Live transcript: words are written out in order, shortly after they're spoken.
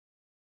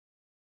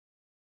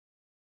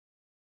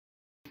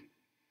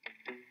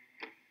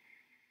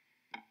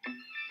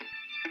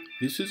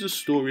This is a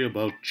story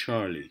about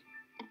Charlie.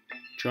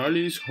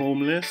 Charlie is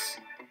homeless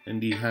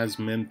and he has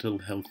mental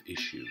health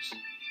issues.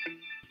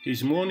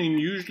 His morning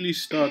usually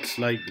starts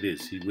like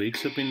this. He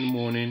wakes up in the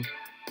morning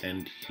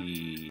and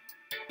he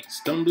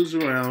stumbles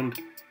around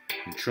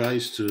and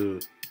tries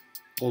to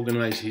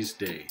organize his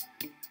day.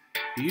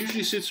 He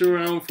usually sits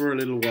around for a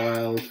little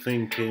while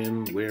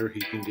thinking where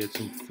he can get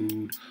some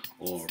food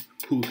or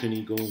who can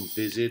he go and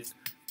visit.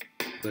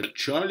 But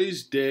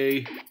Charlie's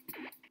day,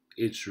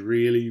 it's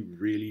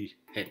really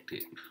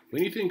hectic.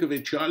 When you think of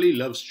it, Charlie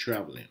loves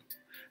traveling.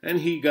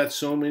 And he got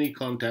so many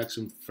contacts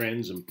and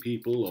friends and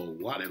people or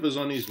whatever's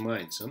on his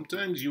mind.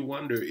 Sometimes you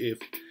wonder if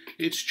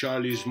it's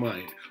Charlie's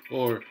mind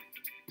or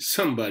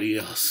somebody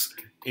else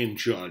in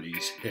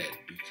Charlie's head,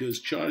 because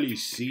Charlie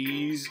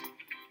sees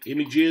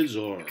images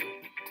or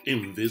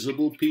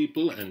invisible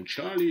people, and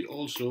Charlie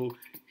also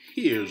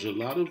hears a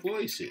lot of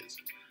voices.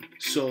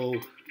 So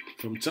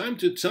from time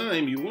to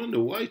time you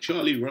wonder why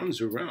Charlie runs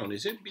around.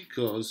 Is it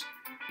because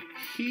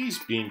he's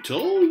being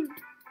told,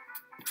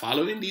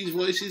 following these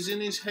voices in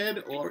his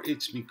head, or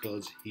it's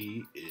because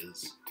he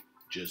is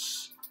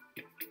just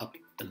up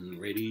and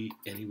ready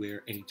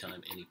anywhere,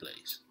 anytime, any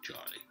place?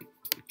 Charlie.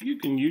 You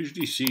can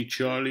usually see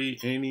Charlie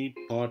any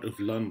part of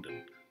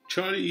London.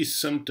 Charlie is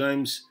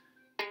sometimes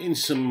in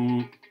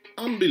some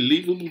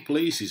unbelievable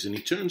places and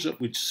he turns up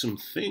with some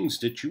things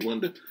that you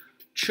wonder,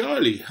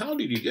 Charlie, how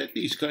did you get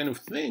these kind of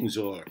things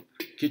or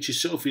get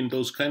yourself in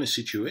those kind of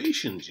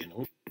situations, you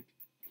know?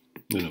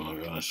 You know,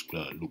 I ask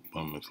God, look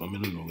for me, for me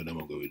don't know where I'm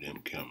going to go with them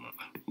camera.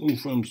 Move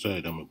from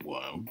side of my boy,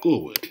 I'll go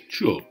away.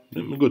 Sure,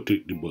 let me go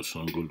take the bus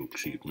and go look,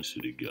 see if I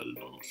see the girl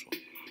down, so.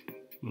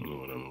 You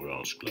know, them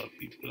rascal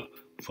people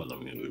follow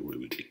me everywhere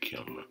with the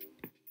camera.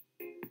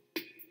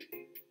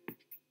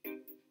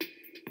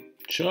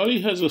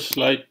 Charlie has a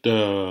slight,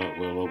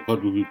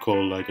 what we would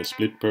call like a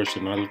split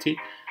personality.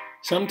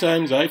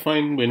 Sometimes I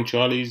find when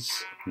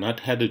Charlie's not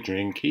had a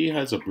drink, he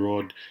has a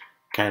broad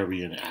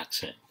Caribbean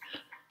accent.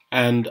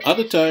 And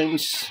other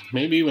times,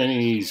 maybe when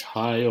he's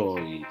high or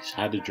he's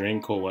had a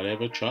drink or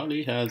whatever,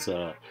 Charlie has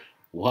a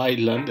wide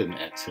London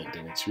accent.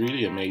 And it's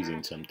really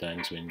amazing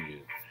sometimes when you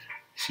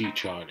see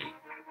Charlie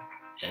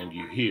and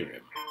you hear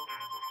him.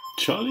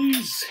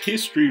 Charlie's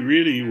history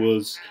really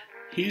was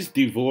his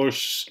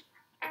divorce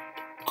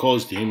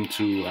caused him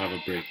to have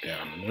a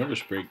breakdown, a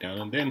nervous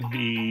breakdown, and then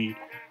he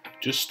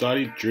just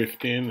started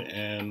drifting,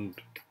 and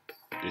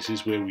this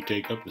is where we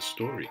take up the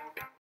story.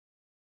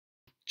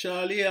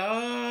 Charlie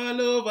all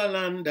over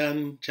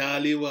London,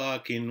 Charlie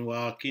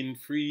walking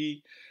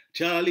free.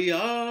 Charlie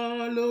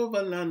all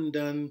over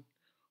London,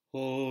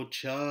 oh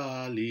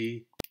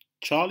Charlie.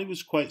 Charlie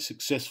was quite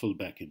successful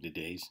back in the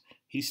days.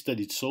 He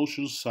studied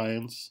social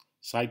science,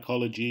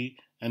 psychology,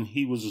 and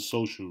he was a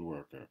social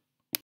worker.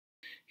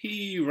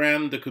 He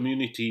ran the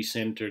community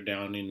centre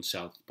down in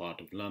south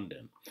part of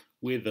London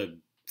with a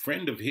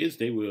friend of his.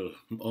 They were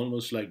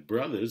almost like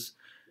brothers,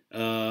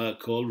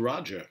 called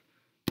Roger.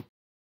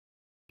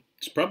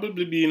 It's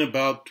probably been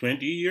about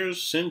 20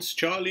 years since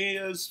Charlie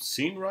has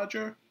seen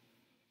Roger.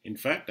 In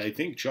fact, I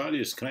think Charlie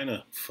has kind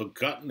of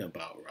forgotten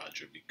about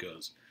Roger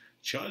because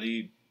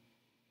Charlie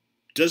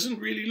doesn't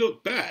really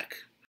look back.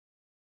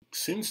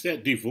 Since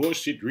that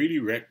divorce, it really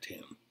wrecked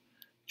him.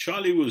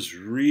 Charlie was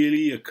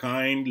really a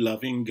kind,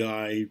 loving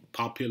guy,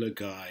 popular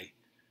guy.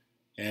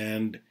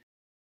 And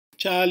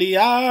Charlie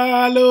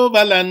all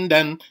over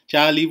London,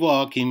 Charlie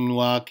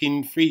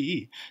walking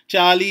free.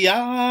 Charlie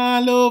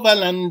all over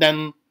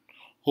London,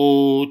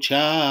 oh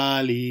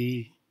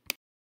Charlie.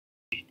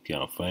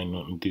 Can't find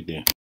nothing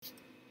today.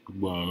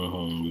 Boy, I'm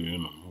hungry, you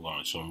know. I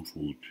want some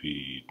food to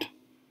eat.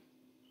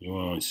 You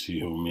want to see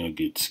how me I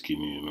get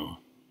skinny, you know.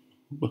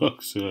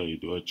 Backside,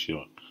 watch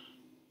out.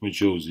 My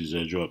trousers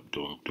are drop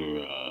down to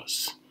her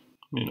ass.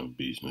 Me no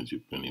business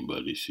if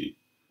anybody see.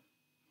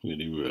 Where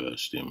the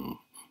rest them.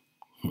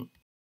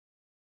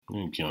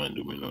 You can't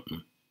do me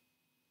nothing.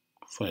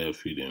 Fire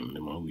for them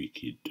are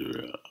wicked to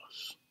her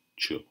ass.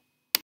 Sure.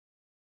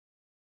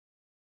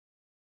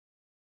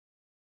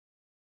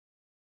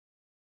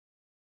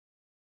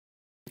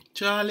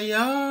 Charlie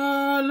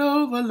all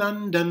over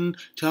London,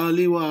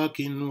 Charlie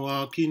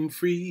walking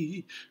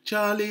free.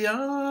 Charlie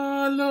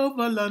all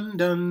over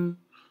London,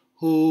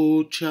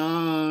 oh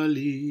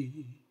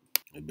Charlie.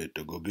 I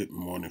better go get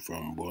money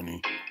from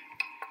Bonnie.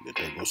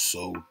 Better go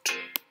south.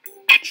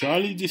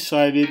 Charlie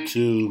decided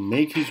to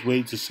make his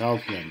way to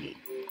South London.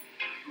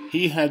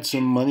 He had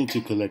some money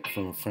to collect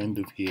from a friend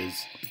of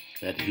his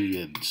that he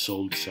had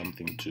sold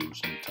something to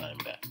some time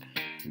back.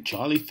 And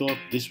Charlie thought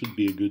this would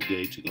be a good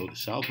day to go to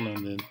South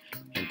London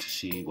and to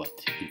see what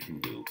he can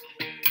do.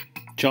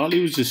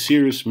 Charlie was a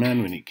serious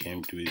man when it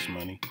came to his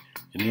money,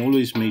 and he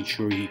always made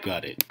sure he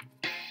got it.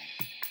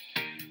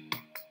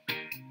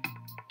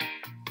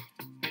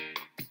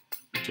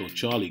 So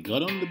Charlie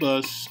got on the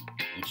bus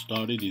and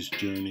started his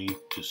journey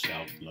to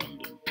South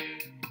London.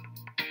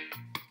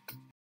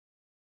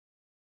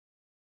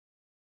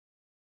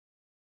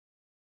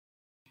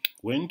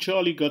 When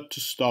Charlie got to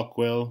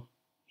Stockwell,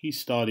 he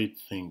started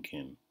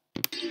thinking.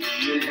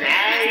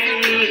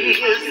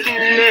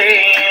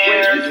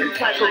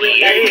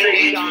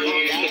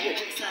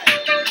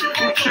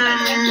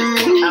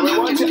 And we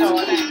want you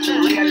all to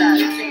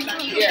realize,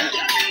 yeah,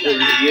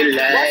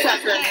 what's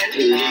happening,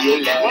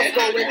 what's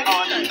going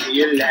on,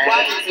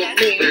 why is it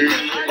me,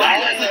 why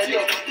is it you,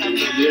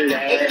 it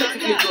makes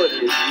me good,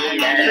 it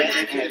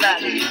makes me bad,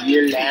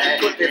 it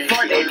could be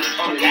funny,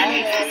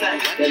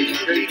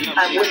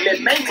 and with the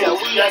mental,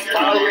 we are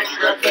starring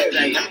rappers. I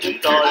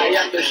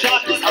am the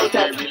shortest out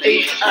of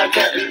each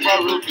other,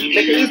 make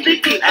it easy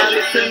and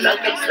listen up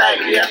next time,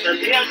 yeah,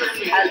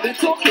 I'll be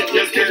talking,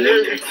 just the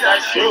lyrics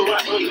are sure,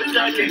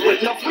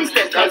 with no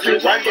freestyle, cause we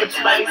want them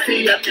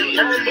spicy,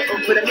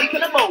 with a make in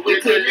the mouth, we're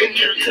telling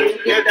you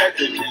together,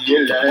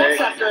 what's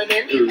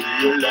happening,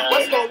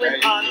 what's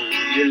going on,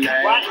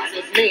 why is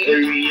it me,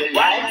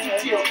 why is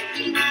it you,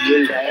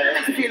 it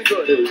makes me feel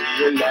good, and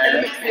it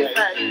makes me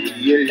fun,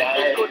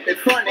 it could be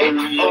funny,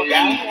 oh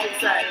yeah,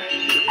 inside,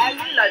 I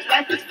realize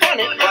life is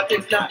funny, but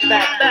it's not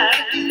that bad,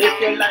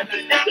 if your life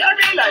is messy, I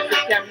realize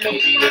it can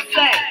make you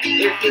sad,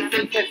 if you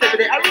think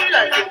sensitivity, I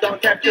realize you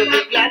don't have to be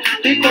glad,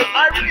 because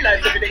I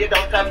realize every day you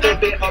don't have to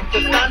be up to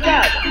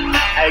standard.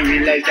 I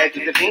realize that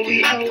is a thing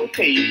we all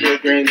take for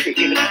granted,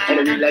 and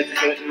I realize it's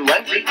certain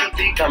ones we can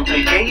see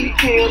complicated,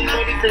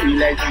 but it's a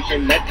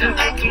realization that you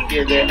think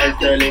together as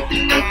solid,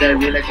 but I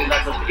realize a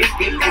lot of these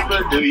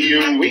people do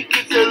you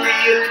wicked to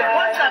realize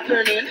what's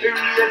happening,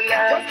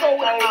 what's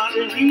going on,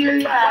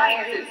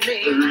 realize it's me,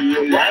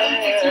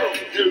 realize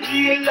it's you,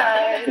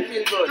 realize it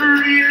feels good,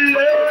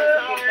 realize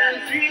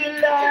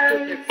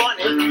it's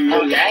funny,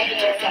 okay,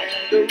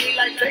 the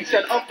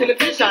realization of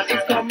television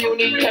is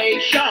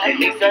communication, and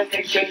this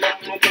sensation of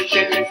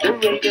communication is the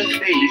radio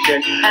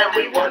station, and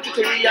we want you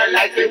to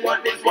realize we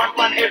want this one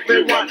for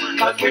everyone,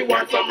 cause we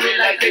want some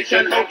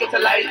realization how to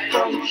life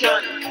function.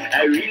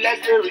 I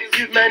realize there is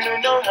youth men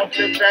who don't have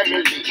the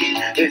family,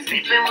 they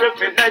sleeping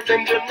rough at night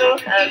and they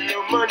don't have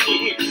no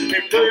money,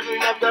 they don't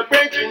even have the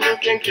bread and you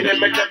can kill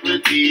them at double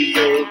tea,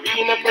 so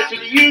being a person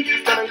to youth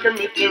is gonna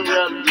commit a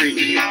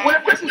robbery. When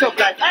the questions of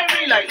life, I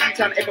realize each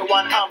and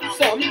everyone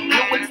son, you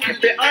will still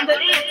be under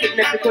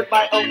sickness you could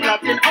buy a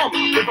platinum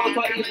without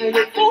or even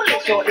with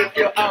foolish or if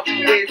you're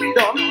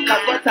wisdom.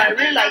 That's what I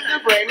realize, the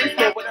brain is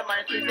there with the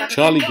mind.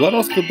 Charlie got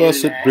off the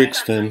bus at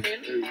Brixton,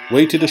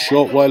 waited a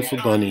short while for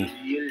Bunny,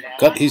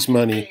 got his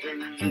money,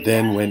 and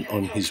then went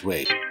on his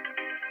way.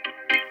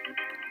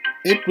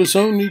 It was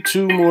only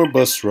 2 more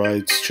bus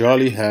rides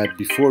Charlie had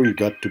before he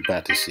got to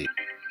Battersea.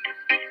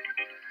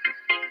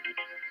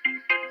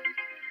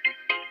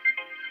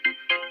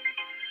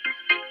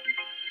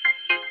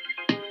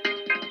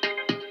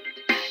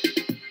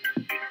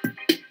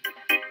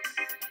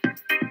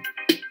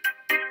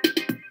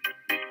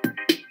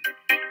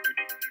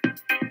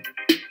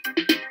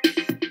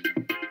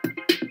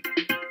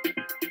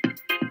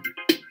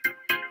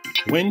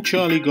 When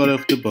Charlie got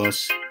off the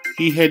bus,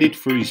 he headed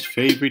for his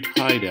favorite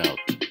hideout,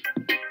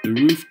 the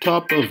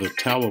rooftop of a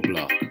tower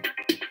block.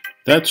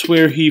 That's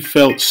where he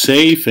felt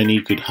safe and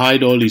he could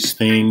hide all his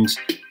things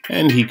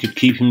and he could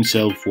keep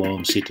himself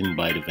warm sitting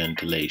by the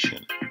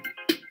ventilation.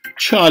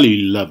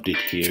 Charlie loved it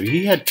here.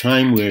 He had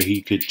time where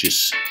he could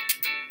just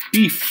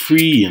be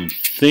free and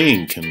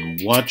think and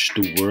watch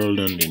the world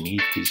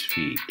underneath his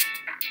feet.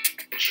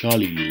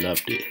 Charlie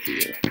loved it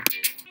here.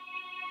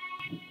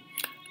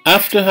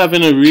 After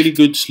having a really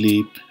good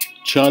sleep,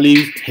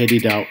 Charlie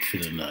headed out for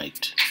the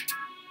night.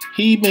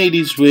 He made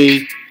his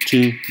way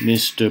to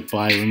Mr.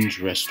 Byron's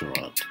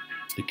restaurant,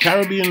 the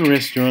Caribbean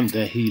restaurant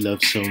that he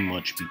loved so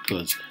much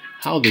because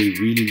how they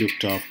really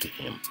looked after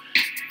him.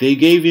 They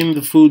gave him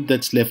the food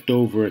that's left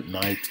over at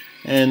night,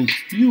 and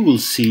you will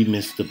see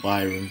Mr.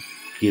 Byron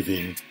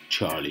giving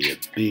Charlie a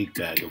big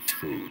bag of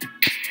food.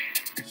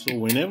 So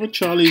whenever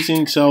Charlie's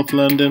in South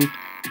London,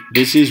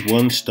 this is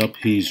one stop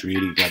he's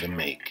really got to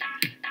make,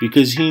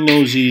 because he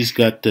knows he's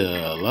got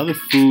a lot of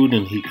food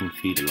and he can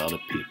feed a lot of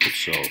people.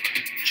 So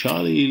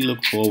Charlie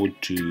looked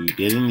forward to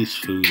getting this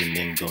food and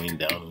then going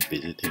down and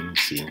visiting,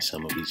 seeing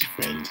some of his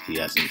friends he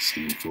hasn't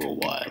seen for a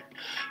while.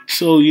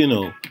 So, you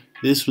know,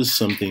 this was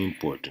something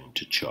important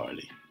to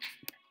Charlie.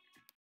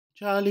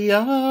 Charlie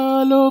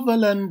all over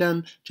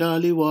London,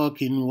 Charlie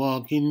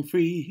walking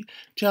free.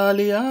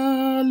 Charlie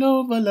all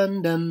over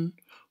London,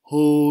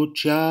 oh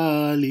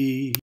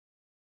Charlie.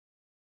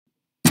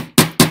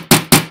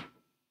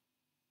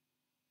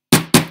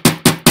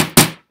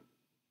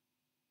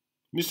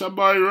 Mr.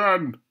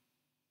 Byron!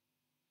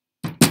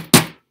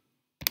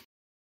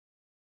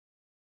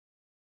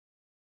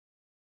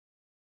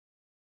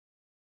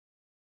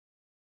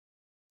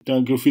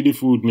 Thank you for the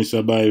food,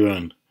 Mr.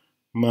 Byron.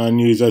 Man,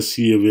 you is a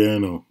savior, you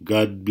know.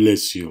 God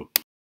bless you.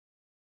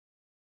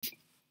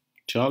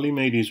 Charlie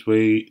made his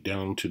way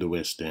down to the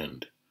West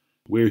End,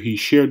 where he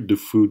shared the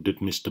food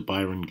that Mr.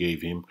 Byron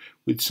gave him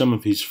with some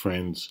of his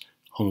friends,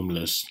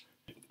 homeless,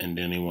 and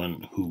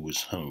anyone who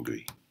was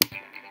hungry.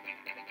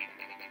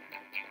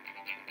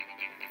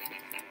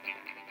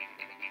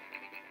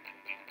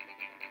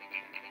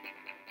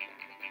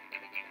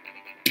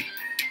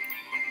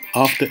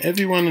 After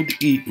everyone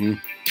had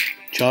eaten,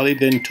 Charlie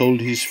then told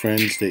his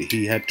friends that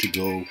he had to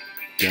go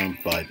down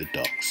by the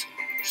docks.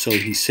 So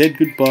he said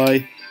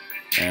goodbye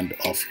and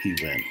off he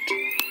went.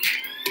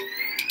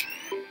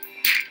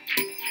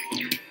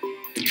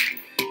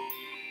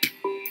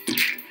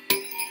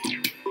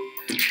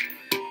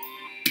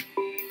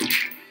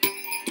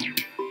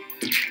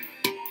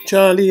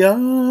 Charlie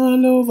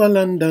all over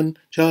London,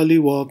 Charlie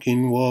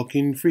walking,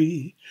 walking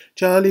free.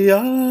 Charlie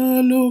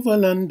all over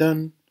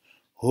London,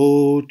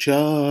 oh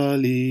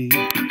Charlie.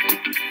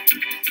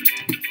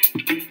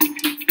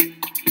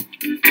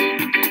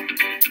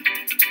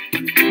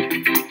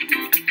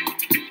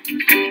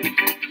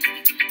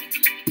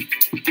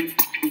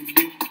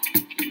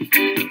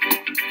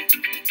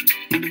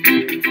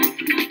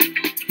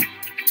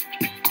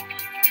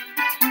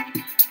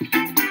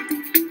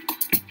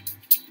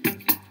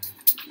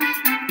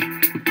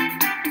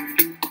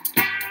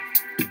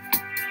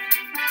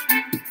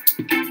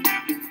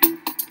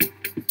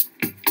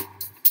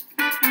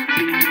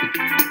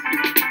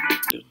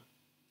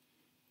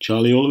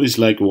 Charlie always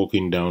liked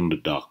walking down the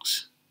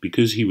docks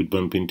because he would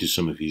bump into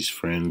some of his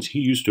friends. He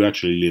used to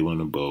actually live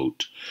on a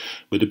boat,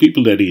 but the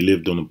people that he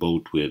lived on a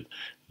boat with,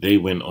 they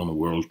went on a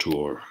world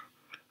tour,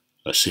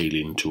 a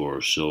sailing tour.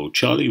 So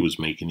Charlie was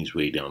making his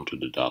way down to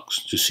the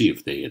docks to see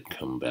if they had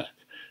come back,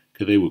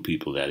 because they were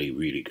people that he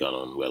really got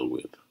on well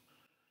with.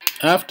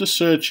 After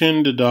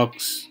searching the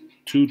docks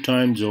 2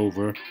 times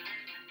over,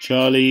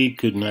 Charlie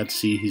could not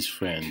see his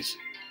friends.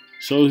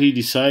 So he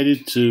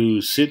decided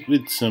to sit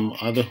with some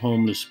other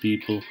homeless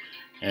people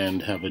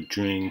and have a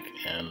drink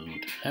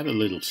and have a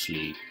little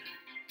sleep.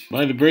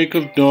 By the break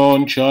of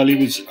dawn, Charlie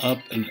was up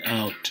and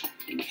out.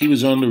 He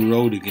was on the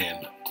road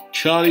again.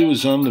 Charlie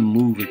was on the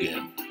move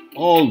again.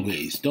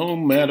 Always,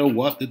 don't matter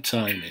what the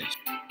time is.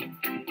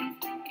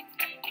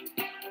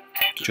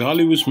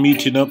 Charlie was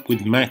meeting up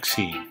with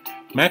Maxine.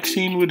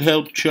 Maxine would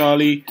help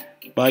Charlie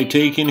by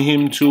taking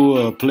him to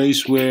a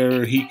place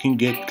where he can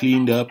get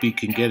cleaned up, he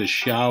can get a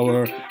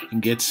shower,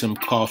 and get some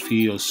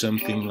coffee or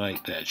something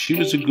like that. She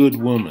was a good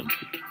woman.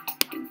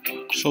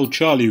 So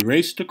Charlie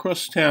raced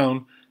across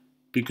town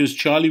because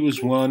Charlie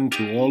was one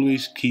to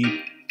always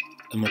keep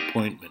an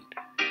appointment.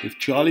 If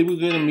Charlie was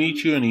going to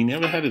meet you, and he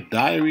never had a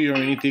diary or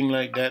anything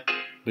like that,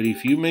 but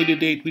if you made a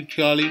date with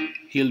Charlie,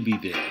 he'll be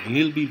there.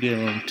 He'll be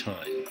there on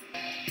time.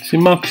 See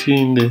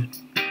Maxine there?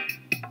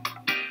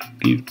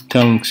 Give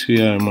thanks for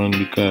her, man,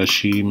 because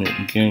she make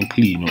me can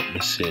clean up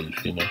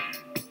myself, you know.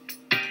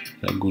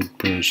 A good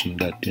person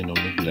that, you know,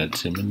 me glad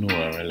say me know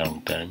her a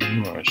long time.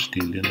 Me know her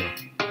still, you know.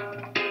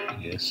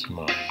 Yes,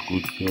 man,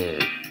 good girl.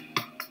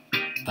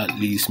 At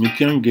least me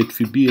can get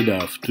for beard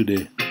off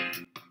today.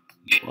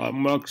 What,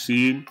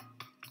 Maxine?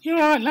 You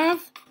alright,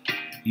 love?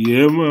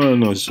 Yeah,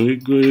 man, so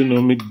it good, you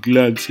know. Me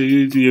glad say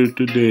you're here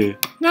today.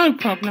 No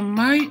problem,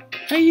 mate.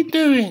 How you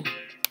doing?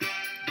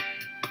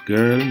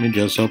 Girl, me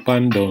just up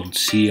and down,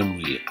 same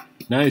way.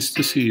 Nice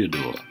to see you,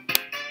 though.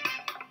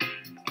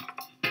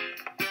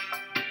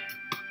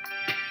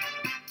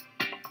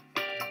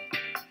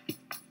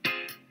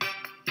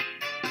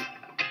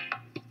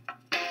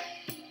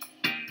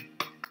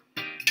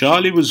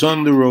 Charlie was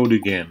on the road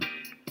again.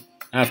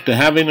 After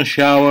having a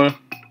shower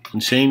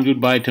and saying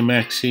goodbye to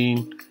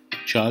Maxine,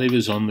 Charlie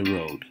was on the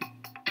road.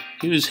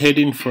 He was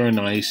heading for a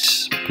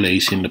nice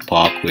place in the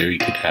park where he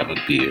could have a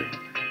beer.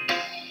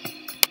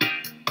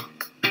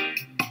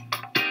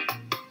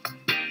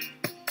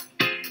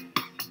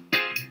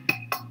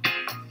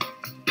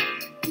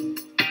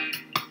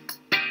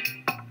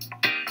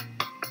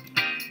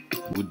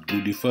 Would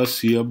good if I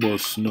see a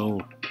bus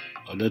now.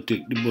 I'll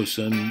take the bus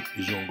and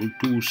it's only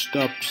 2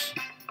 stops.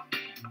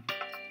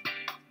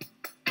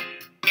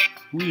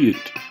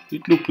 Wait,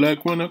 it look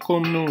like when I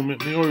come now,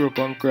 make me hurry up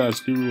and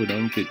cross the road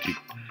and catch it.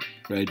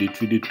 Ride it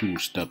for the 2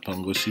 stop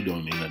and go sit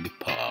down in the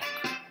park.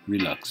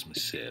 Relax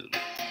myself.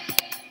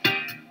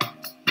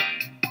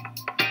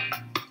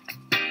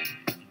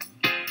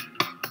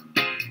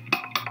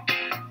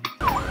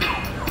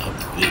 I'm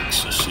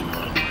vexed, you see,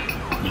 man.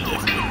 Me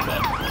left me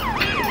back, man.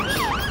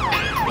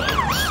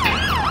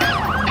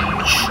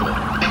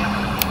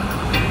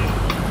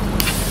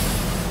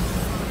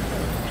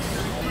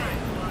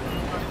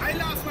 I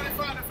lost my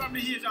father from the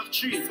age of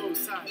 3, so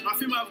sad. My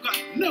film have got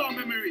no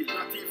memory,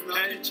 not even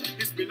an inch.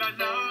 It's been a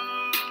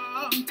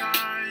long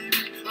time.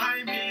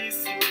 I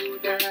miss you,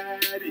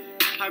 Daddy.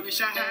 I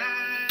wish I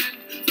had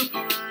the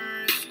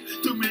powers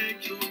to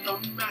make you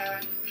come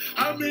back.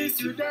 I miss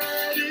you,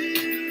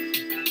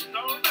 Daddy.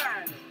 So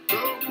bad.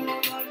 No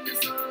more on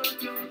this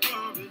earth, you're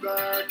coming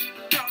back.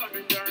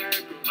 Coming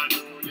back. I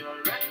know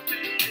you're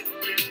ready.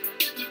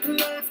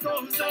 Life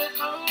goes on,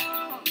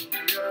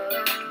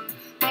 yeah.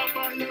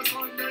 Papa, you're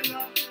Sunday,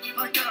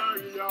 I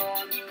carry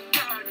on.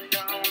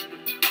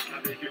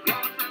 I make you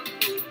laugh and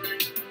good.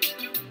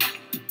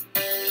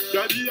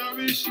 Daddy, I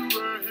wish you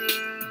were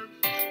here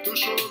to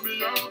show me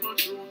how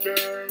much you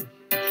care.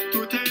 To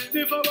take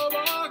me for a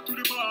walk to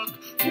the park,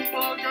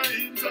 football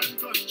games and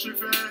country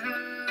fair.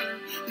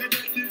 Yeah, that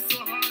is so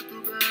hard to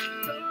bear.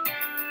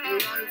 Your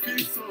life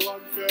is so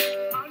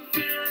unfair.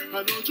 I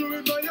know you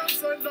remember your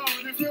son down.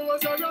 If you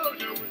was around,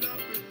 you would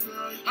have been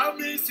there. I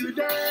miss you,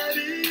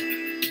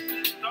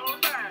 daddy. So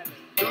bad.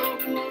 No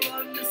more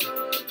on the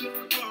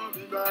circle, call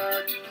me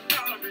back.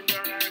 Call me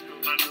back.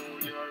 I know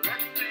you're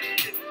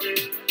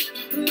ready.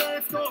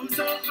 Life goes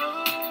on,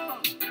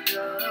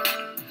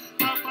 yeah.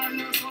 Papa,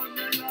 your son,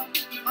 yeah.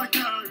 I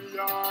carry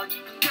on,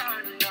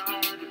 carry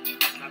on.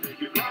 I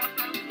make it laugh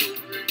and good.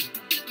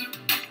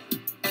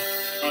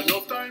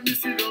 Enough time to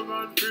sit down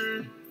and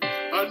pray.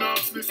 And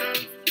ask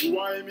myself,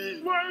 why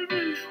me? Why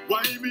me?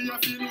 Why me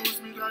if you lose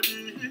me,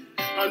 daddy?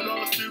 I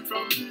lost him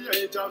from the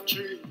age of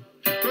 3.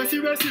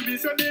 Pressy me,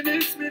 so they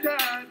miss me,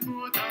 dad.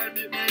 More time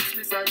it makes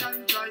me sad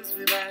and drives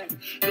me mad.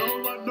 No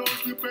one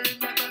knows the pain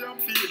that I am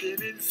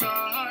feeling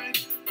inside.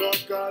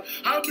 But God,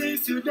 I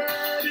miss you,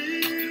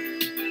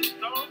 daddy.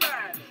 So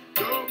bad.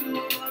 No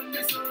more on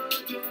this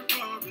earth, you're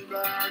coming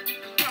back.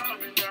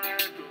 Coming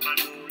back. I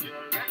know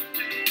you're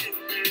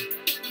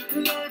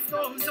ready. Life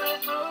goes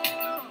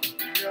on.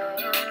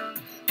 Yeah.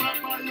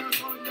 Papa, your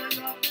son,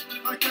 yeah.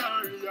 I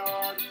carry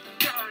on,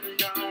 carry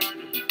on.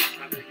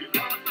 I make it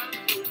laugh and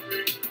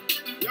good.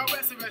 Yo,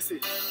 Bessie.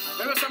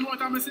 There was some more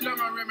time I sit down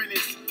and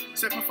reminisce.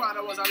 Say my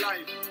father was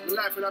alive, my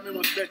life would have been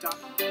much better.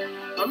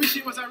 I wish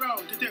he was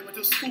around to take me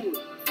to school,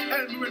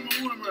 help me with my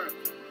homework,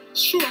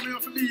 show me how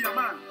to be a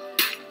man.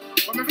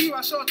 But if you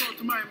a shout out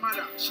to my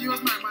mother, she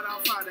was my mother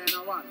and father in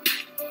a one.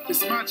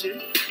 Miss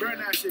Maggie,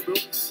 Bernice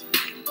Brooks,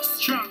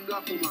 strong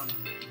black woman.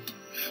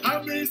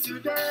 I miss you,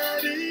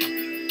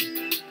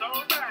 daddy.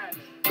 So bad.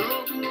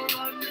 No more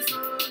on this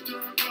earth,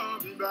 you're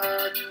coming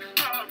back.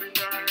 Coming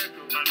back.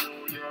 I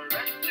know you're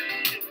ready.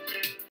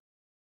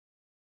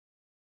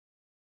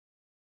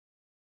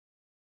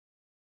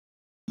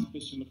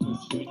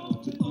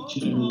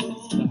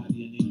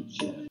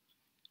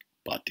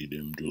 Patty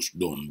them just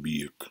done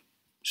bake.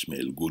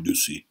 Smell good, you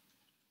see.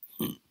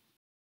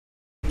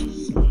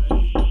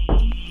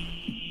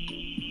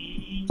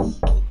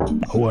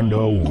 I wonder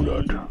who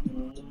that.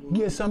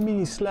 Yes, I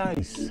mean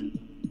Slice.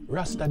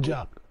 Rasta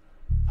Jack.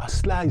 A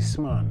Slice,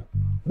 man.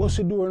 What's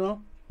he doing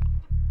now?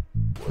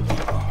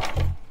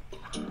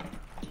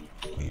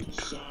 Wait.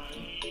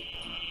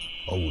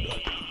 Who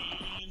that?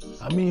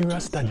 I mean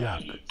Rasta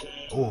Jack.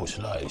 Oh,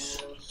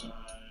 Slice.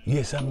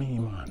 Yes, I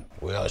mean, man.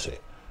 What I say?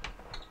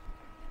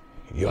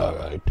 You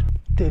alright?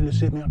 Tell you,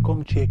 say me I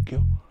come check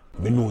you.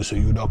 Me know say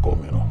you da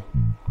come, you know.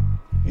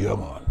 Yeah,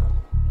 man.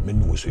 Me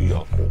know say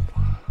you come.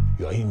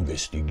 You're an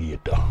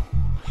investigator.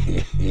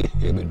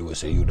 Me know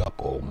say you da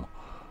come.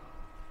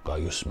 Cause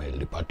you smell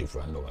the party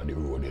from over the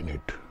road in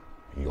it.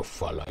 You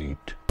follow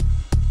it.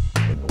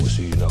 Me know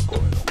say you da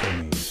come, you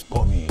know.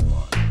 Come in,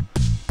 man.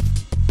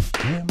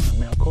 Yeah, man,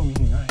 me I come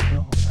in right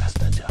now.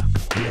 Rasta Jack.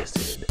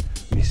 Blessed.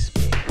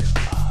 Respect.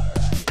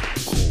 Alright.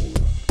 Cool.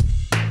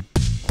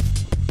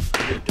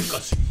 Take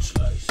a seat,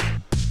 Slice.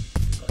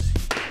 Take a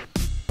seat.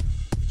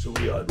 So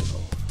we all do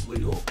now. Where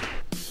you up?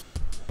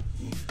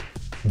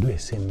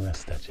 Bless him,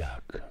 Rasta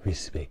Jack.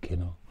 Respect, you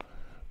know.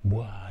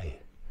 Boy,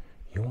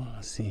 you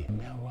want to see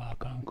me I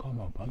walk and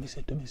come up and I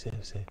say to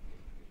myself, say,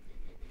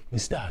 me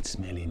start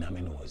smelling on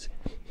my nose.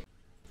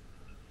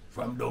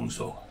 From down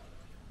so,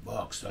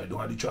 backside, don't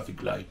have the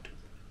traffic light.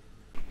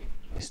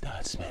 Me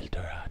start smell to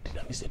rat and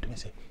I say to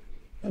myself,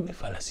 let me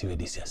follow see where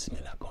this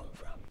smell come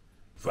from.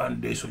 From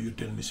there, so you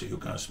tell me say you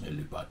can't smell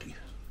the party.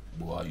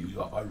 Boy, you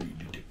have a real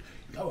detective.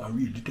 You have a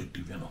real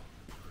detective, you know.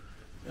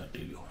 I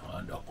tell you,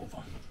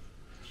 undercover.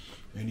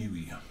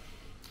 Anyway.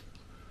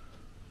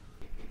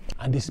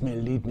 And the smell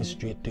lead me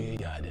straight to your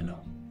yard, you know.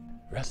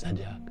 Rasta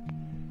Jack.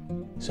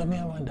 So me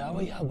I wonder how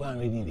you going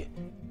ready there?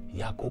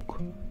 You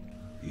cook?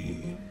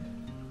 Yeah.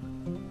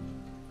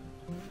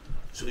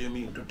 So you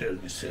mean to tell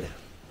me, say,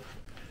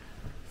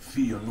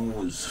 feel your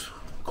nose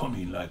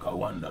coming like a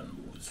wonder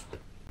nose?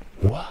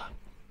 What?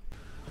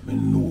 Me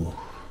know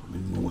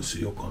say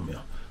you come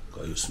here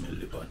because you smell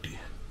the party.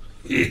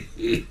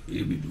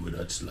 Me do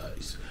that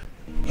Slice.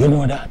 You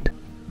know that?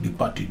 The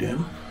party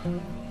them,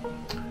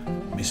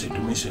 me say to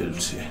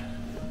myself, say,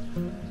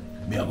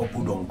 me I go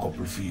put down a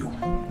couple for you.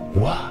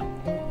 What?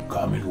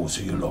 Because me know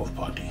say you love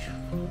party.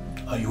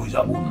 And you is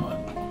a good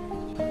man too.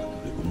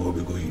 You know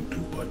we go eat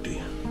too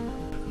party.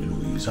 Me know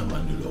you is a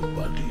man who love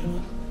party, you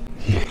know.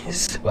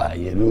 Yes, why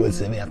you know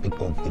say me have to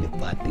come for the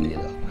party, you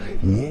know.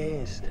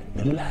 Yes,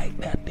 me like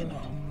that, you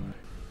know.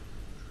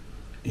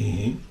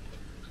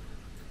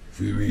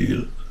 For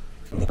real?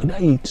 Me could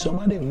have eat some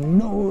of them,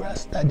 no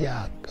Rasta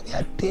Jack.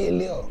 I tell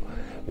you,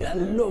 I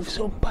love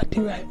some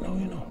party right now,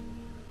 you know.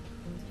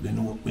 You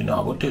know, me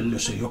not go tell you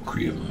say you're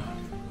cream.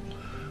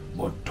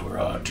 But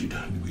rotted,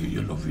 the way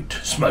you love it,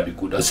 somebody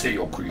could have say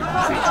you're cream.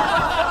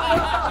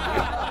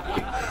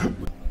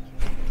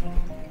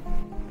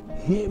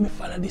 Yeah, me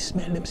follow the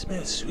smell, them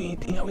smell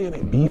sweet. You know, you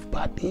make beef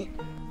patty?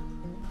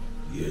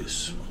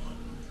 Yes,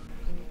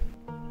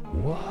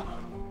 man. What?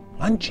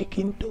 And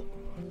chicken too?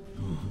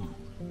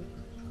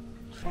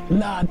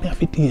 Lord, me have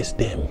to taste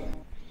them.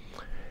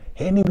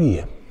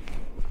 Anyway,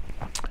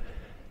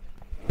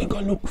 me go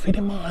look for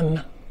the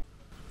man.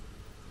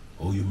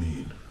 How you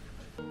mean?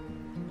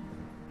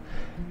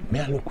 Me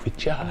I look for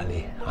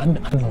Charley, and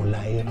I no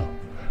lie, you know.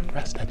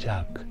 Rasta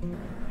Jack.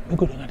 I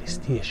go down at the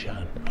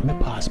station and I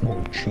pass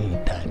about 3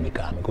 times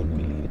because I couldn't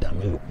believe it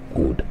and I look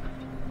good.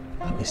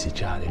 And I see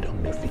Charlie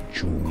down there fit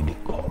through with the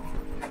cup.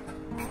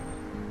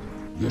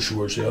 You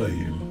sure say I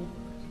him?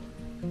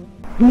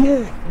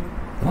 Yeah.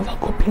 I have a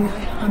cup in my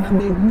hand and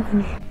beg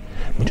money.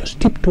 I just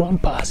tiptoe and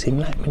pass him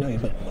like me not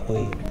even know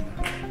him.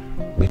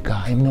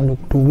 Because him not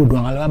look too good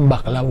when I have a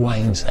buckle of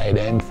wine inside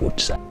him foot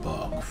side.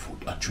 Back foot,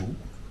 achoo?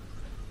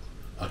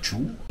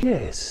 Achoo?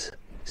 Yes.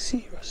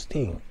 Serious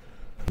thing.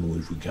 I know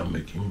if we can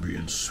make him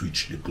brain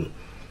switch little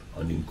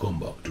and him come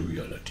back to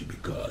reality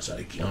because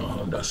I can't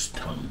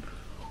understand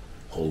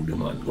how the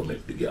man go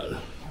make the girl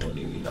turn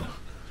him in a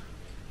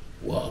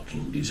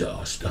walking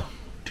disaster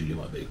till him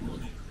a beg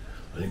money.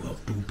 And him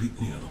have 2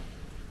 picnic, you know.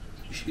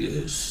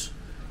 Yes,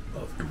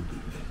 have 2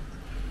 picnic.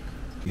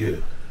 Yeah,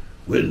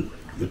 well,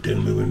 you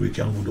tell me when we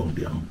can go down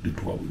there and the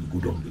 2 will go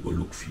down there go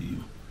look for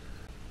him.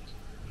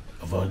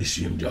 I've had the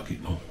same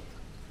jacket now.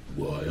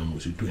 Boy, I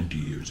must say 20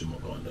 years in my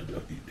hand that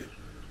jacket there.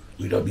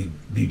 With a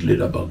big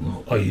leather bag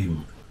now, I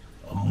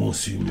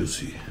must see him, you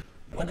see.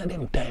 One of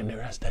them time the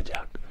Rasta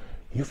Jack,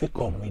 you fi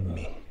come with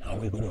me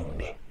and we go down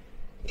there.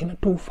 It's not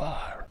too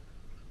far.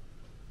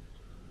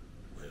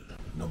 Well,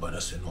 nobody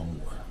say no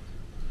more.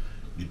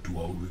 The 2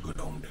 hours we go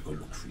down there go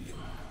look for him.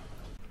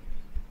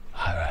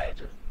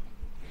 Alright.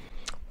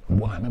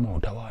 Boy, I'm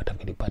out of water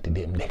for the party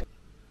them there.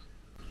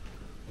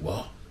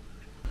 What?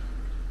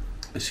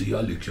 I see you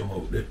lick your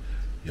mouth there.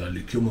 You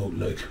lick your mouth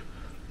like...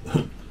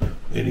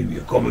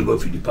 Anyway, come we go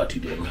for the party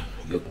then.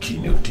 You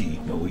clean your teeth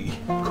now we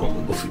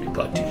come we go for the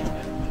party.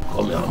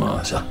 Come here,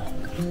 master.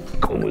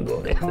 Come we go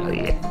there.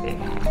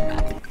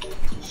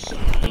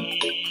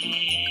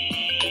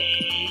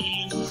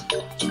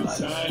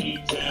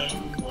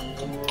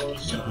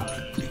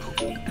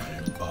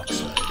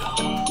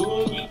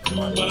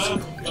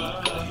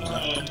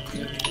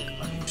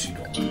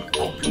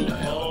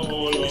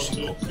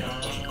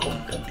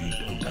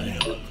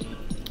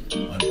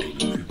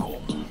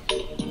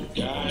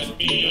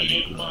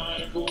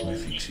 We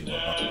fix him up.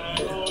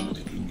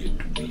 We can get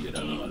to be and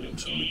all him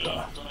so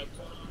because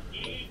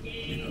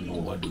we don't know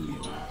what to do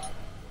him.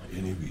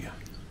 Anyway.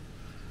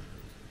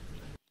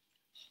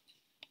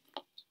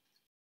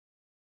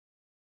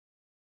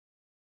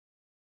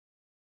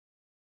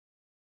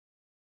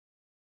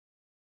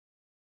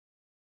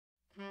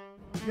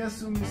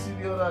 Guess who me see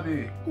the other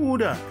day? Who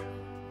that?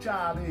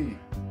 Charley.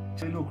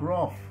 Charley look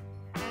rough.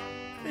 What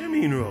do you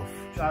mean rough?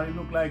 Charley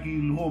look like he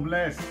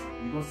homeless.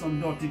 He got some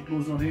dirty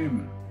clothes on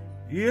him.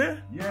 Yeah?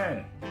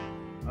 Yeah.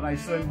 And I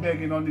saw him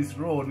begging on this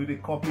road with a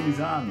cup in his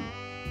hand.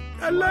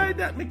 I lie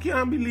that, me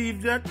can't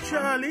believe that,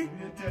 Charlie.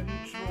 You tell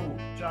you true.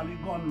 Charley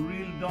gone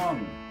real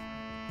down.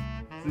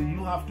 So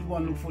you have to go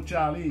and look for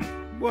Charley.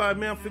 Boy,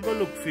 me have to go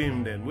look for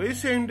him then. Where you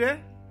saying there?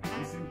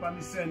 He's in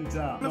the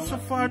center. Not so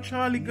far,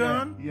 Charlie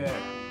gone? Yeah.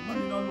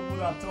 Man, you don't look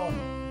good at all.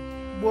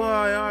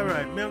 Boy,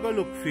 alright, me go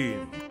look for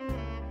him.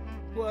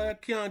 Boy, I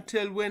can't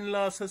tell when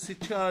last I see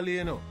Charlie,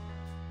 you know.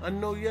 And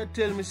now you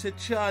tell me say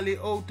Charlie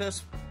out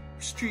of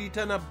street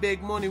and I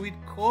beg money with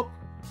cup?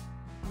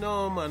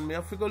 No man, me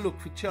have to go look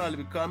for Charlie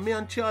because me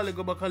and Charlie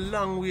go back a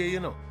long way, you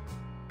know.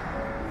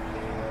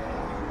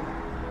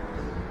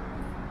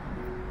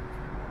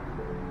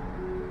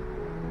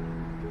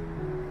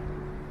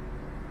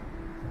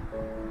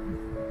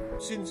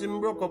 Since him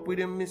broke up with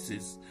him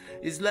missus,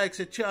 it's like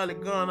say Charlie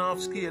gone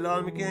off scale.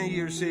 All me can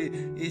hear say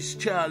is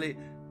Charlie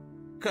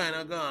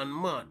kinda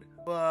gone mad.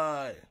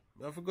 Bye.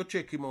 I have to go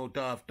check him out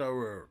after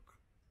work.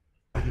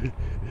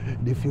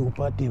 The few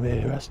party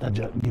where Rasta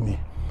Jack give me,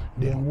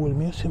 they hold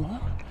me, see man.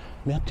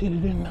 Me I tell you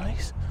they're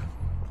nice.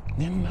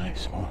 They're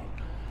nice, man.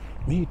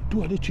 Me eat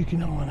 2 of the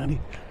chicken and 1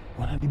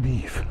 of the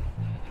beef.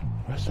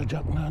 Rasta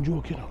Jack not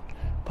joke, you know.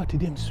 Party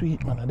them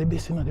sweet, man. The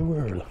best in the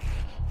world.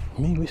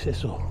 Me we say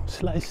so.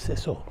 Slice say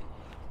so.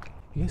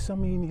 Yes, I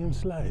mean him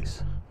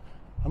Slice.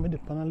 I'm at the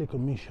panel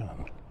mission.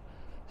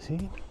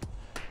 See?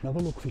 I go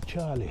look for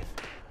Charlie.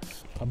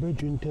 A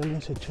brethren tell me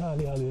say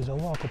Charlie always I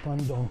walk up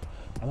and down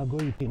and I go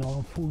eat in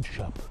our food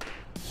shop.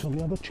 So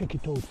me I go check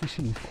it out to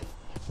see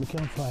if we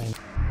can find.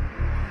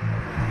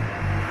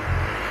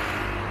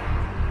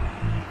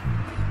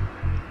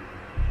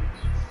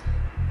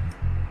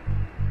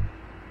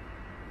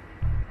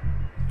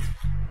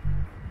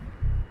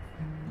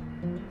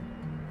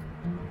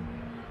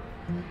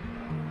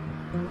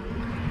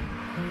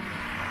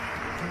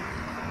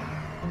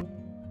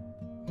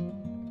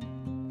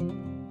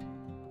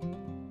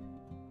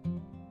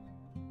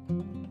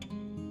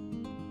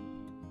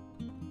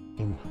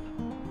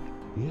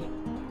 Yeah,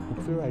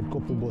 if you ride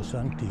couple bus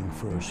and thing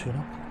first, you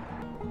know.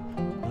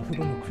 I have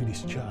to look for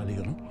this Charlie,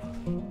 you know.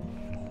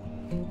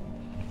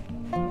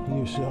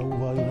 You see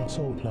over in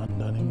South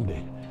London him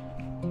there.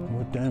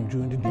 More time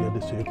during the day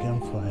they say you can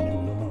find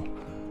him, you know.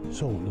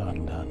 South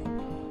London.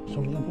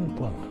 So we have to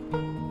look.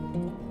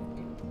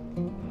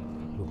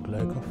 Look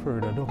like a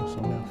further down, so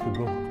I have to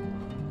go.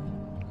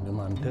 The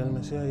man tell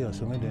me say yeah,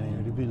 so I then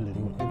in the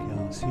building, but I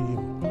can't see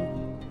him.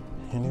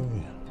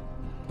 Anyway.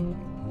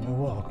 I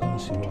walk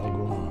and see what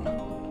going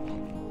on.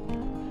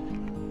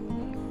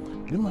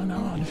 The man I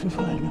want to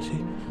find me,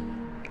 see.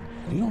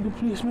 The only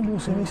place me do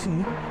see me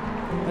see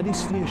at this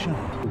station.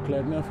 Look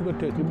like me I forgot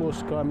to take the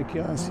bus car, I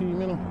can't see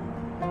me no.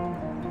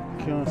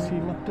 Can't see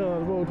me at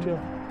all about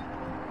here.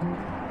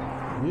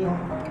 Yeah.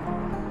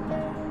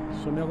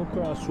 So I go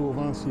cross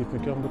over and see if I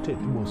can go take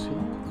the bus, you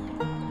know?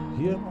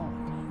 Yeah, man.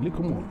 Look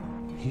more.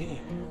 Yeah.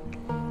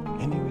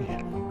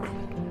 Anyway,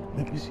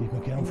 let me see if I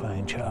can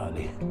find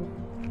Charley.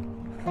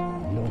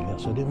 Look,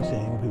 so them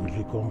saying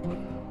usually come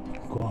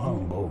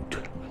hang about.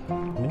 I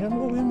don't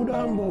know where we would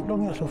hang about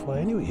down here so far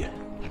anyway.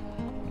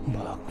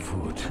 Back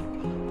foot.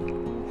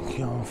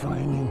 Can't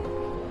find him.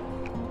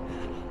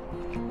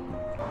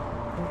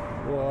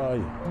 Why?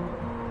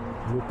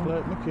 Look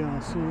like me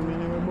can't see him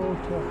anywhere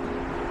about here.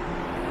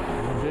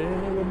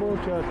 Anywhere about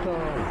here at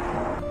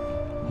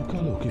all. Look a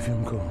look if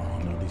him come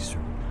on this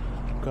road.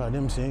 Because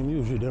them saying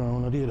usually they're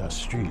on the other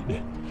street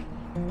there.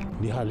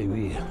 The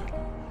alleyway.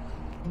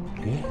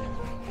 Okay?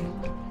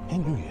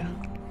 Anyway.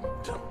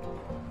 So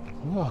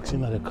walks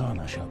in at the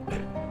corner shop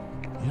there.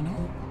 You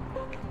know?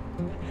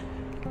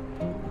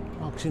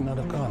 Walks in at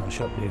the corner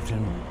shop there if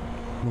them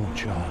know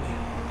Charley.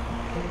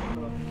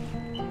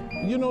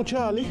 You know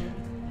Charley?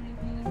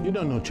 You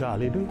don't know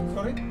Charley, do you?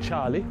 Sorry?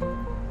 Charley?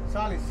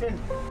 Charley, send.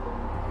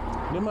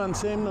 The man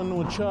say him don't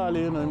know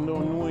Charley and I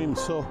don't know him,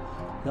 so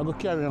I go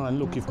carry on and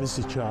look if I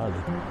see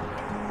Charley.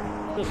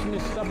 Just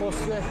missed the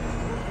bus there.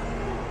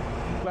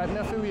 Like me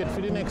have to wait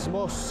for the next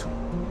bus.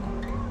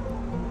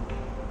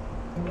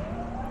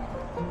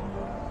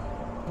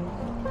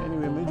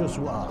 Anyway, me just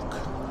walk.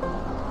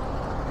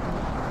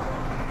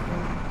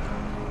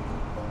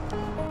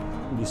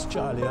 This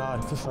Charley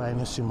hard to find,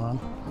 you see, man.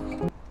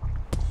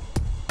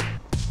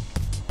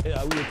 Yeah,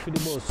 I wait for the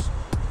bus.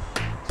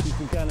 See if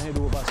we can head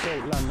over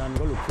South London and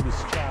go look for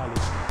this Charley.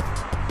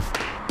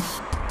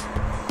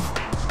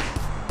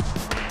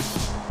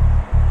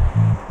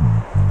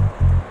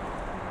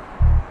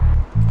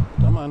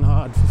 The man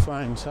hard to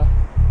find, sir.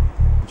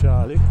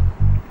 Charley.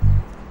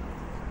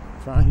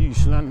 From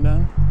East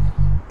London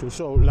to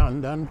South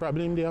London,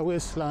 probably in there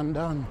West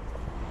London.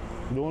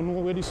 Don't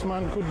know where this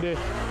man could be.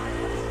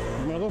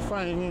 I'm gonna go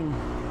find him.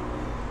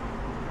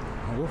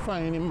 I'll go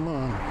find him,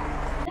 man.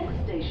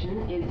 Next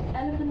station is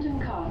Elephant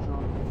and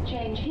Castle.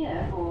 Change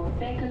here for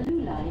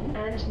Bakerloo Line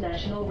and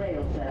National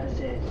Rail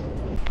services.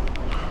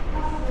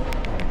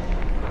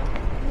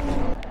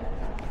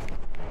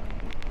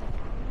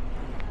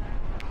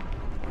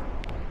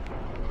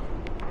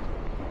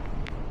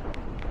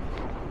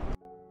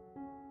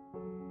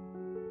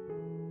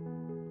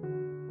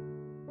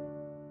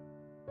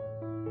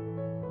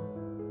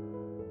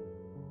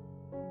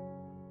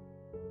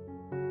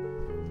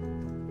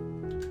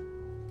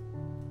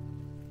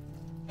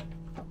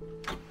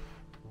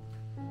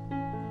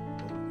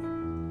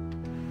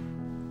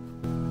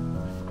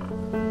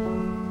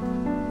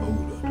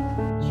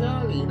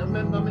 Charley, you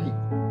remember me?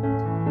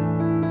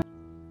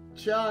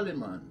 Charley,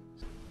 man.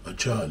 A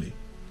Charley?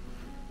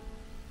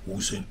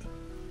 Who sent?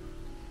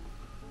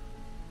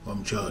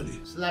 I'm Charley.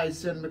 Slice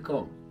send me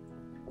come.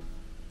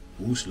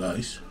 Who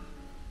Slice?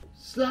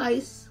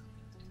 Slice?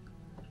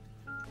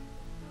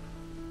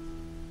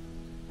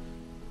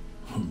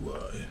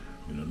 Why?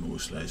 I don't know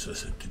Slice. I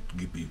said to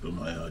give people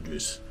my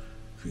address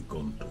if you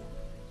come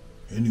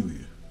to.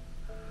 Anyway,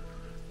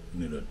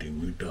 another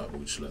thing we talk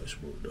with Slice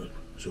about that.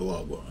 So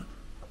I go on.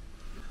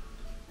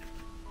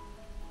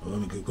 I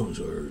want to come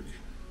so early.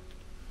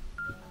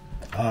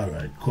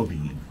 Alright, come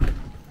in.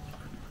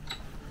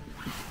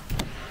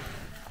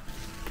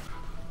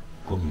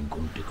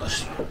 Come take a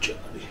seat,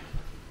 Charley.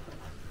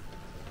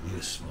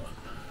 Yes, man.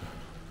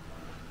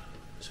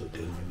 So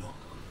tell me now,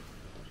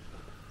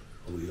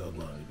 how you have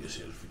managed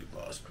yourself for the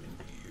past 20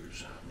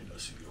 years? I mean, I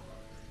see you.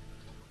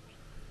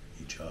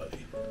 Hey,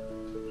 Charley.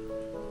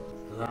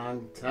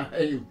 Long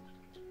time.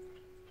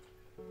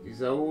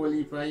 It's a whole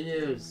heap of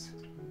years,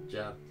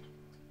 Jack.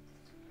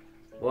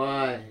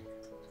 Why?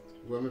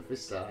 Where me fi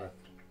start?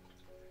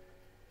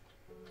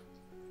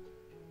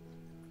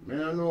 Me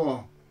don't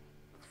know.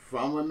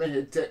 From when me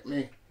head take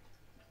me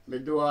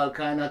do all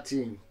kind of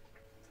thing.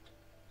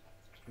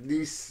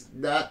 This,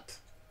 that,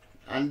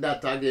 and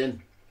that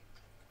again.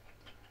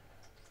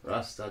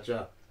 Rasta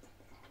Jack.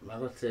 I'm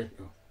gonna tell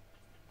you.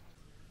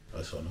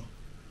 That's all, no?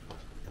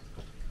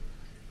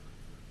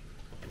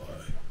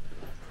 Why?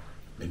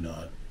 Me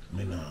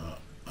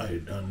not, I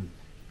done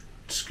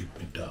skip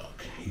me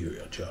talk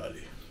here,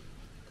 Charley.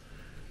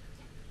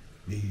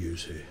 Me here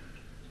say,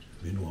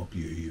 me know up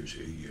here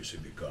say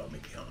because me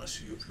can't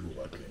see you for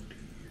over 20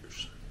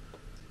 years.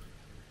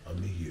 And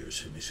me here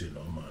say, me say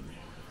no man,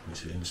 me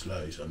say in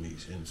Slice, and me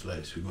say in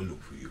Slice, we go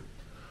look for you.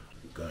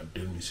 You can't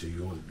tell me say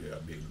you out there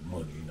big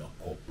money in a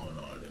cup and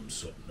all them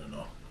something, you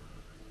know.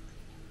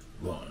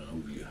 Go on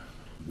away,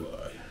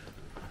 boy.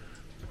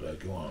 Look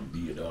like you want to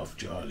beat off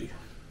Charley.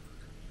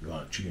 You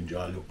want to change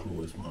all your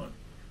clothes, man.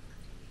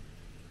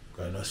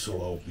 Kind of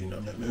so open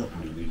and let me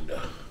open the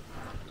window.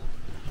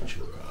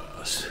 Your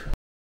ass.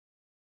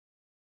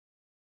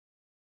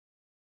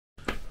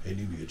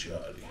 Anyway,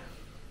 Charley,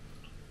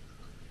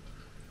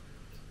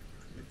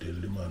 I tell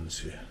the man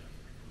say,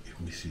 if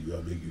me see you,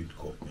 I beg you to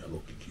cut me, I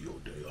go kick you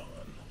out of your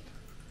hand.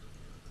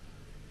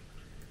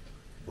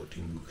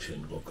 think we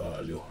can go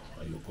call you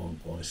and you come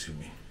and see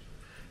me.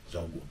 It's a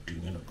good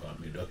thing, you know, because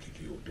me da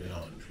kick you out the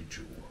hand with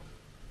you.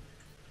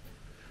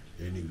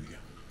 Anyway,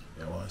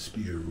 I want a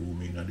spare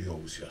room in the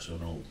house here, so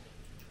now.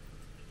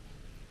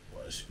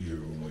 A spare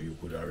room where you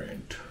could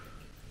rent.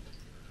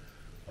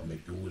 I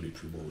make you hold it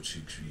for about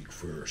 6 weeks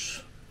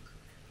first.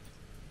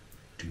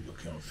 Till you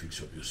can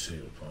fix up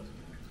yourself and,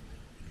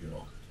 you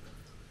know,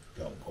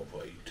 can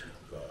cover it.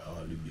 Because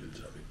all the bills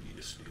have to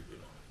be stable, you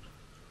know.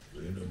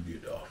 When you don't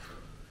get off,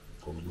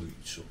 come go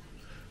eat some.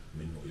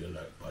 I know you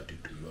like patty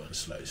too, and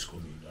slice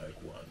come in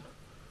like one.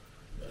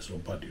 There's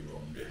some patty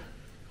around there.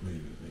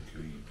 Maybe make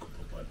you eat a cup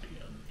of patty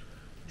and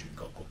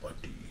drink a cup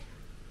of tea.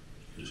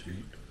 You see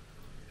it?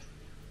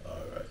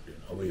 Alright then,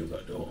 how you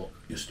got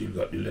you still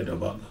got the leather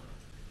bag?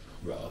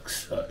 Rock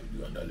side, you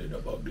got the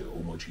leather bag there. How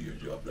much years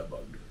you have the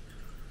bag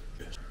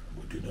there? Yes,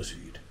 but you don't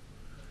see it.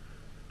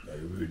 Now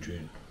you're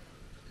virgin.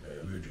 Now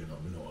you're virgin, I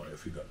know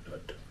if you got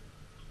that.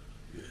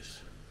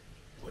 Yes.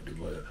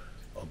 Whatever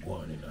go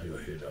on in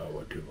your head or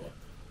whatever,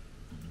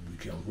 we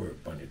can work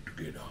on it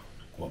together.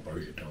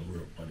 Cooperate and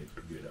work on it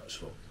together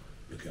so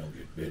you can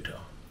get better.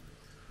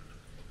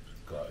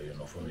 Because you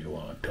know, from you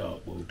want to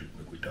talk about it,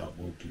 make we talk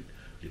about it.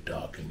 The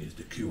talking is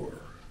the cure.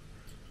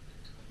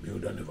 Me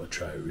would never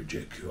try to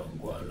reject you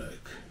and go on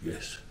like,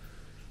 yes,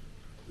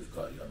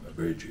 because you're my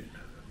virgin.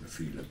 I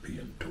feel the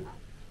pain too.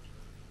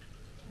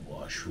 I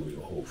want to show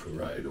you how to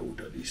ride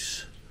out of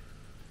this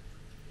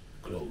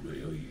cloud where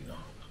you're in.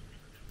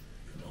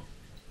 You know.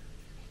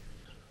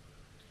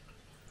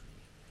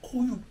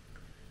 How you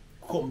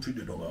come to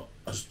the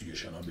a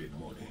station and beg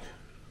money?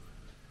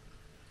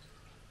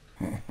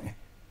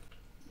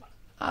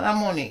 All the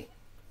money.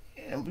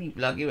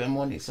 People are giving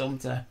money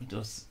sometimes.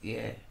 Just,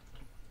 yeah.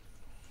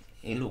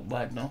 It look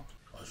bad now.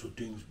 So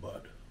things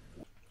bad.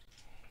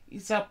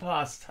 It's a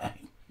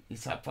pastime.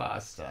 It's a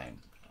pastime.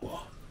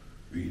 What?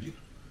 Really?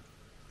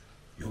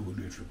 You would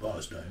do it for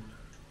pastime?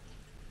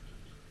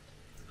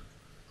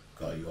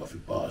 Because you have a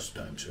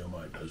pastime, so you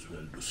might as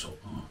well do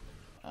something.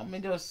 I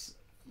mean, just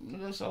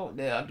out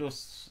there,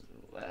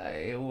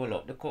 I hold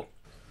up the cup.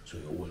 So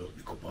you hold up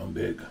the cup and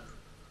beg?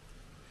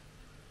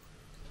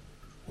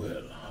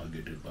 Well, I'll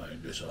get it by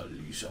this at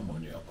least some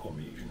money are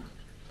coming in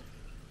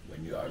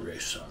when you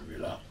rest and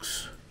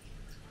relax.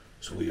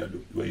 So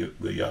where you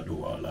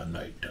do all at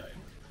night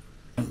time?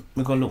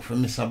 I'm gonna look for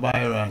Mr.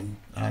 Byron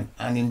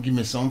and him give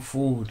me some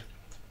food.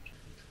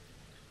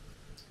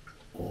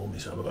 Oh,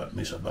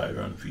 Mr.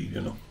 Byron feed,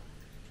 you know?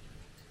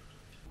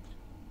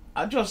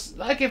 I just,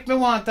 like if me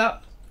want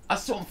a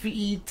something to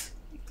eat,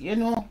 you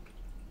know?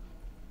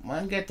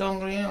 Man get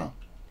hungry, you know?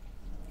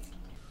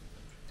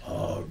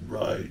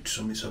 Alright,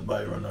 so Mr.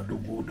 Byron I do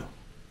good.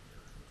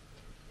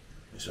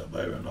 Mr.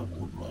 Byron a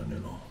good man, you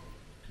know?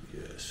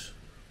 Yes.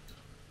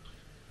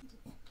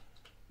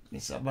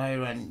 Mr.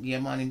 Byron, yeah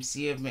man, him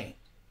save me.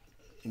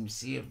 Him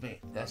save me.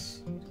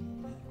 That's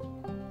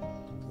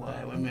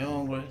why when me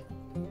hungry.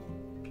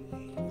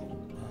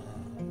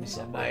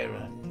 Mr.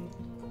 Byron.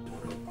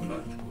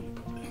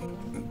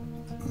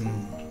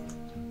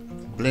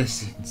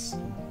 Blessings.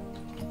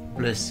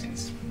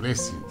 Blessings.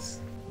 Blessings.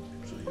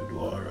 So you do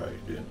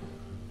alright then?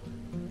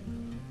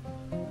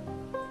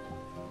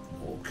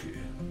 Okay,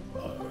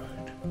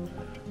 alright.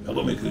 I'm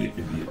gonna make you get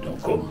the bait now.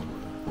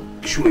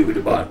 Come. Show you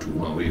the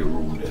bathroom and where your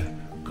room there.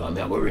 Because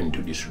I'm going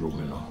into this room,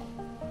 you know.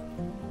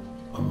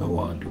 And I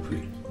want you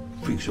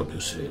to fix up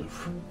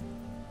yourself.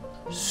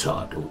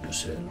 Sort out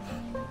yourself.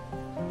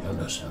 You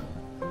understand?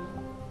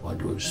 Want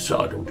to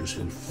sort out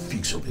yourself,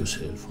 fix up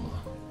yourself, man.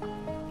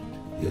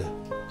 Yeah.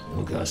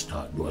 You can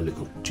start do a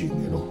little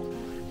thing, you know.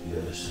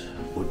 Yes.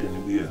 But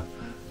anyway,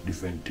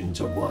 different things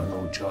are going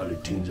on, Charlie.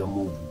 Things are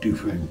moving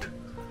different.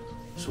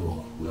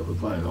 So we have to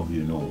find out,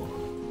 you know,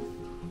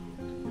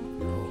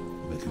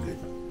 make you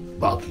get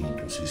back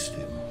into the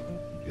system,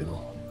 you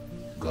know.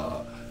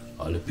 God,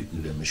 all the people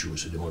them make sure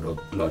so they are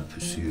glad to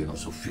see you, you know.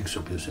 So fix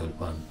up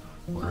yourself and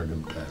one of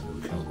them times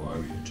we can go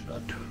arrange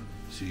that.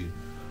 See?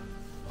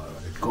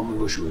 Alright, come and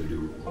go show you the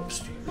room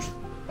upstairs.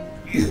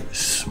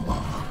 Yes,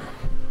 man.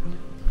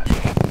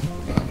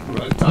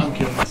 Right, thank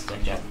you,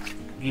 Mr. Jack.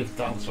 Give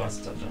thanks,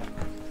 Mr. Jack.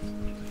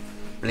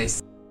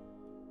 Bless.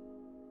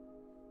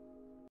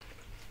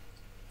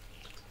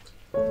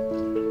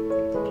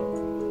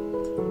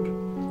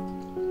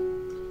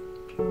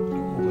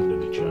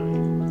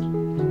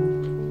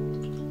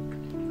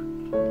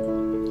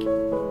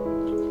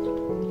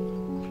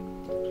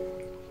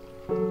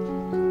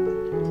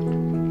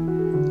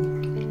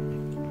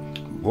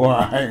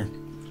 Boy,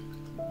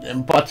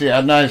 them party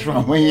are nice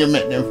from when you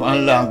met them for a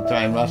long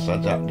time, Rasta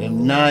Jack.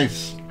 Them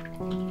nice.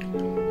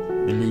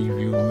 Believe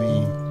you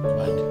me.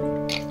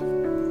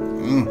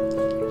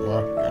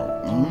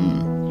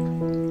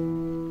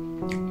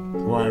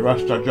 Boy,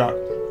 Rasta Jack,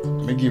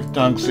 me give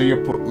thanks so you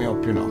put me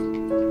up, you know.